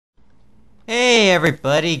Hey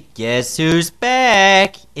everybody, guess who's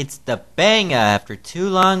back? It's the Bangaa. After 2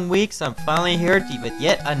 long weeks, I'm finally here with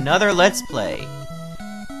yet another Let's Play.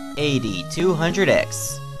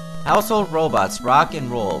 8200X. Household robots rock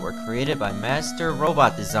and roll were created by master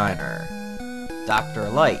robot designer Dr.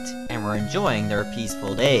 Light, and were enjoying their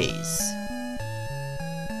peaceful days.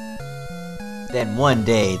 Then one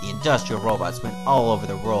day, the industrial robots went all over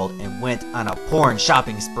the world and went on a porn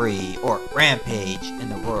shopping spree, or rampage,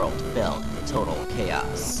 and the world fell into total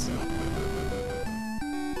chaos. You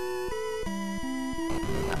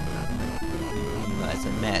realize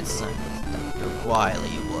a mad scientist Dr.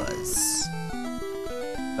 Wily was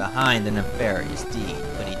behind the nefarious deed,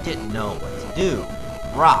 but he didn't know what to do.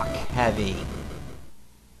 Rock, having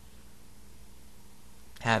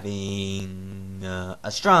a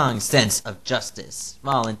strong sense of justice,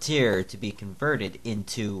 volunteered to be converted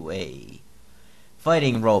into a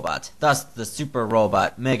fighting robot. Thus, the super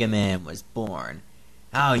robot Mega Man was born.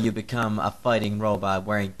 How you become a fighting robot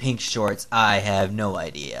wearing pink shorts, I have no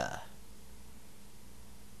idea.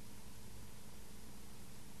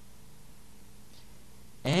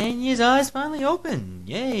 And his eyes finally open.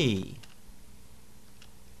 Yay!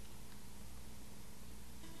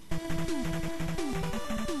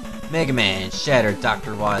 Mega Man shattered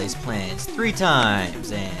Dr. Wily's plans 3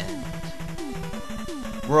 times, and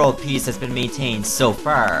world peace has been maintained so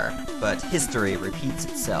far, but history repeats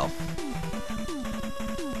itself.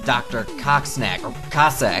 Dr.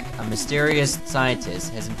 Cossack, a mysterious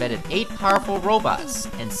scientist, has invented 8 powerful robots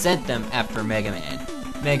and sent them after Mega Man.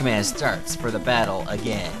 Mega Man starts for the battle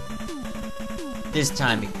again. This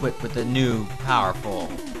time equipped with a new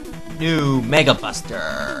Mega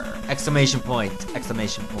Buster! Exclamation point!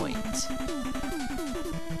 Exclamation point!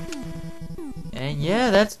 And yeah,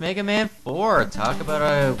 that's Mega Man 4. Talk about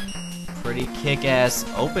a pretty kick-ass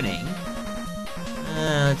opening.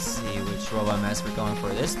 Let's see which robot mask we're going for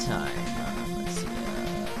this time. Let's see.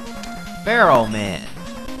 Pharaoh Man.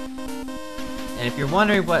 And if you're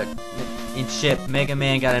wondering what in chip Mega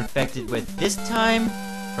Man got infected with this time,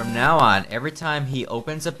 from now on, every time he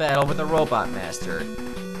opens a battle with a robot master,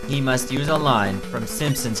 he must use a line from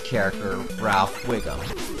Simpsons character Ralph Wiggum.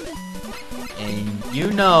 And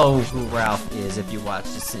you know who Ralph is if you watch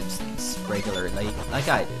The Simpsons regularly, like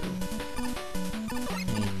I do.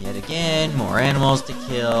 And yet again, more animals to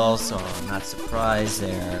kill, so I'm not surprised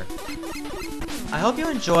there. I hope you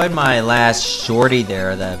enjoyed my last shorty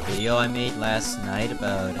there, the video I made last night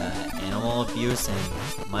about animal abuse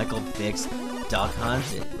and Michael Vick's duck hunt.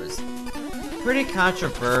 It was pretty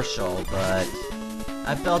controversial, but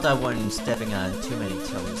I felt I wasn't stepping on too many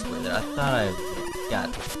toes with it. I thought I got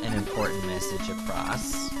an important message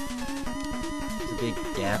across. There's a big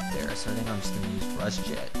gap there, so I think I'm just gonna use Rush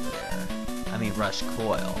Jet there. I mean Rush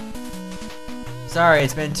Coil. Sorry,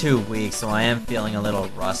 it's been 2 weeks, so I am feeling a little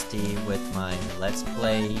rusty with my Let's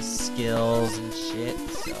Play skills and shit,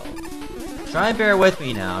 so try and bear with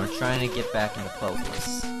me now. I'm trying to get back into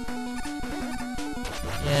focus.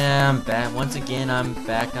 Yeah, I'm back. Once again, I'm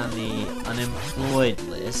back on the unemployed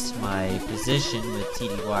list. My position with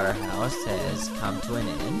TD Waterhouse has come to an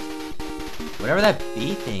end. Whatever that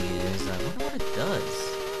B thing is, I wonder what it does.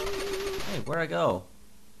 Hey, where'd I go?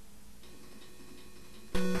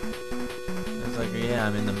 It's like, yeah,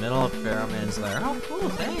 I'm in the middle of Pharaoh Man's lair. Oh, cool,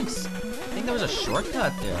 thanks. I think there was a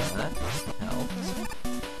shortcut there. That helped.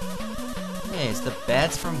 Hey, it's the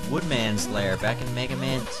bats from Woodman's Lair back in Mega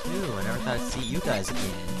Man 2. I never thought I'd see you guys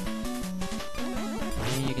again.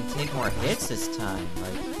 Maybe you can take more hits this time.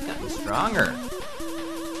 Like, you've gotten stronger.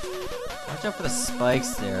 Watch out for the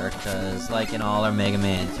spikes there, because like in all our Mega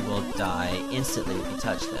Mans, you will die instantly if you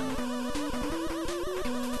touch them.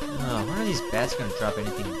 Oh, when are these bats going to drop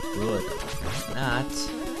anything good? Not.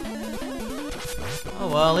 Oh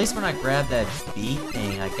well, at least when I grabbed that B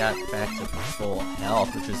thing, I got back to full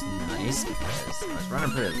health, which was nice, because I was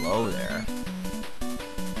running pretty low there.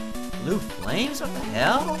 Blue flames? What the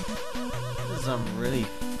hell? This is some really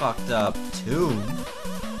fucked up tomb.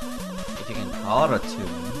 If you can call it a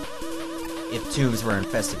tomb. If tombs were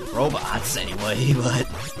infested with robots, anyway, but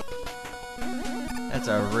that's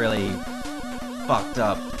a really fucked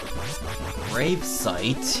up grave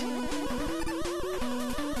site.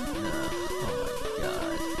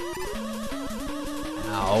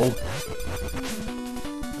 Ow.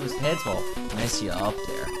 Those heads will mess you up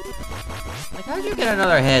there. Like, how'd you get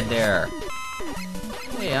another head there?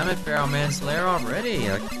 Hey, I'm at Pharaoh Man's lair already.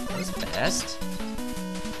 Like, that was fast.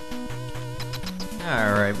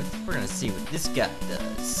 Alright, we're gonna see what this guy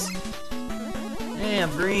does. Hey,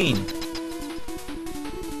 I'm green.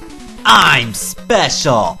 I'm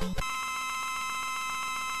special!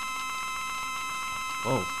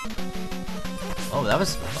 Whoa. Oh, that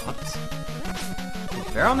was fucked.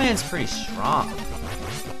 Barrel Man's pretty strong.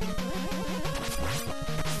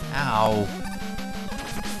 Ow.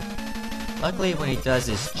 Luckily, when he does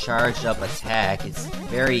his charged up attack, it's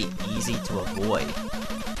very easy to avoid.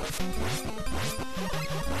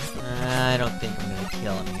 I don't think I'm gonna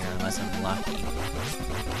kill him here unless I'm lucky.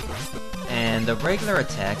 And the regular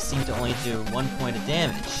attacks seem to only do 1 point of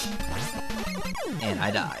damage. And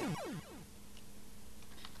I die.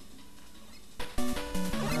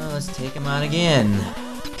 Well, let's take him on again.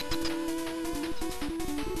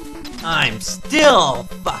 I'm still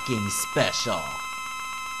fucking special!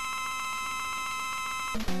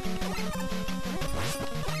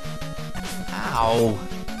 Ow!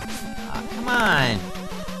 Oh, come on!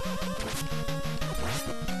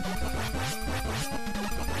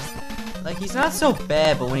 Like, he's not so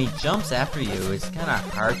bad, but when he jumps after you, it's kinda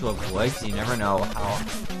hard to avoid, because you never know how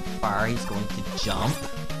far he's going to jump.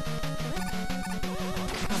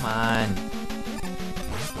 Come on.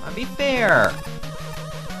 Come on, be fair!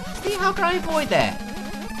 See, how can I avoid that?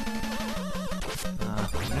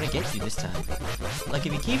 I'm gonna get you this time. Like,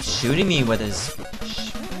 if he keeps shooting me with his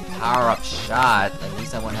power-up shot, at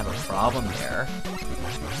least I won't have a problem there.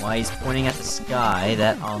 Why he's pointing at the sky,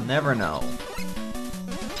 that I'll never know.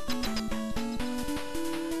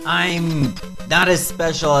 I'm not as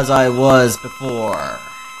special as I was before.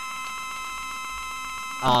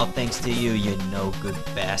 All thanks to you, you no-good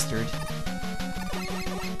bastard.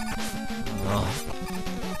 Ugh.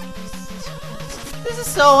 This is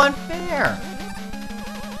so unfair!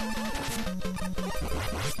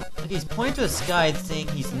 Like, he's pointing to the sky and saying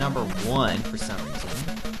he's number 1 for some reason.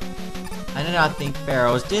 I did not think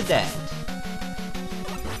pharaohs did that.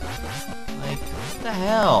 Like, what the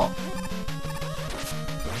hell?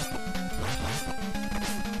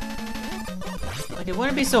 Like, it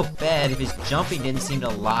wouldn't be so bad if his jumping didn't seem to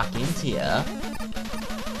lock into you.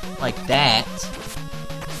 Like that.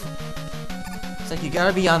 It's like you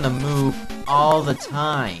gotta be on the move all the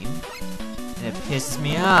time. And it pisses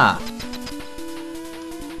me off.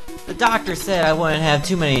 The doctor said I wouldn't have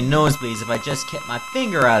too many nosebleeds if I just kept my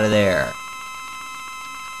finger out of there.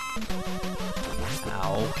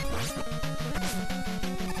 Ow.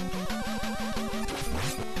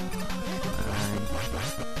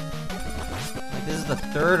 Like, this is the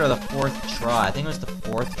 3rd or the 4th try. I think it was the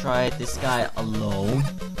 4th try at this guy alone.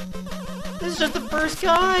 This is just the first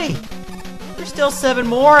guy! There's still 7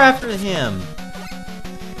 more after him!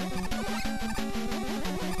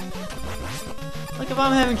 Like, if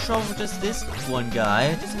I'm having trouble with just this one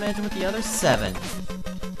guy, just imagine with the other 7.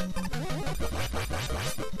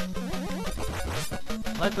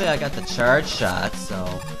 Luckily I got the charge shot,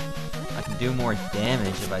 so I can do more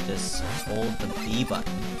damage if I just hold the B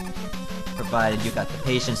button. Provided you got the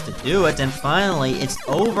patience to do it, and finally, it's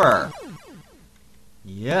over!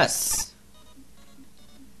 Yes!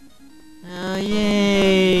 Oh,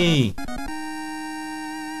 yay!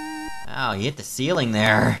 Ow, you hit the ceiling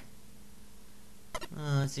there.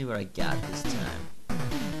 Let's see what I got this time.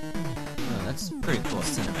 Oh, that's a pretty cool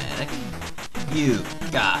cinematic. You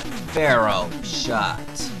got Pharaoh shot.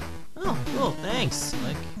 Oh, cool, thanks.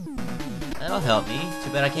 Like, that'll help me.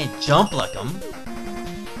 Too bad I can't jump like him.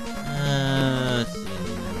 Let's see.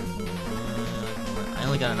 I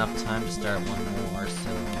only got enough time to start one more,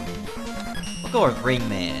 so we'll go with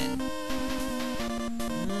Ringman.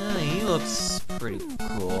 He looks pretty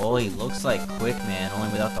cool. He looks like Quick Man, only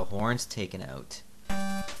without the horns taken out.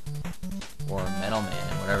 Or Metal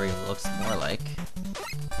Man, whatever he looks more like.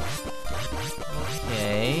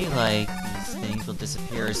 Okay, like, these things will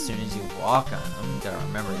disappear as soon as you walk on them. You gotta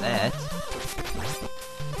remember that.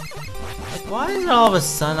 Like, why is it all of a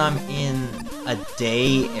sudden I'm in a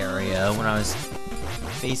day area when I was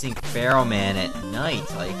facing Pharaoh Man at night?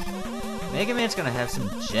 Like, Mega Man's gonna have some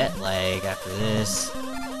jet lag after this.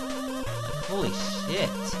 Like, holy shit.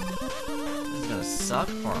 This is gonna suck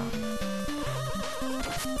for him.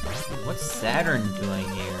 What's Saturn doing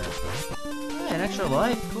here? Hey, an extra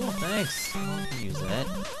life. Cool, thanks. I can use that.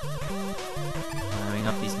 Climbing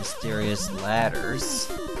up these mysterious ladders.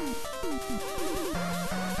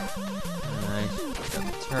 Pick up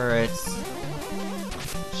the turrets.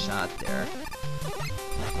 Shot there.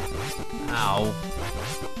 Ow.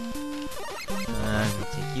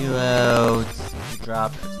 Take you out. You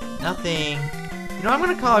drop nothing. You know, I'm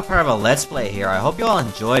gonna call it part of a Let's Play here. I hope you all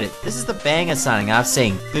enjoyed it. This is the Bangaa signing off,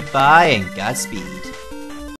 saying goodbye and Godspeed.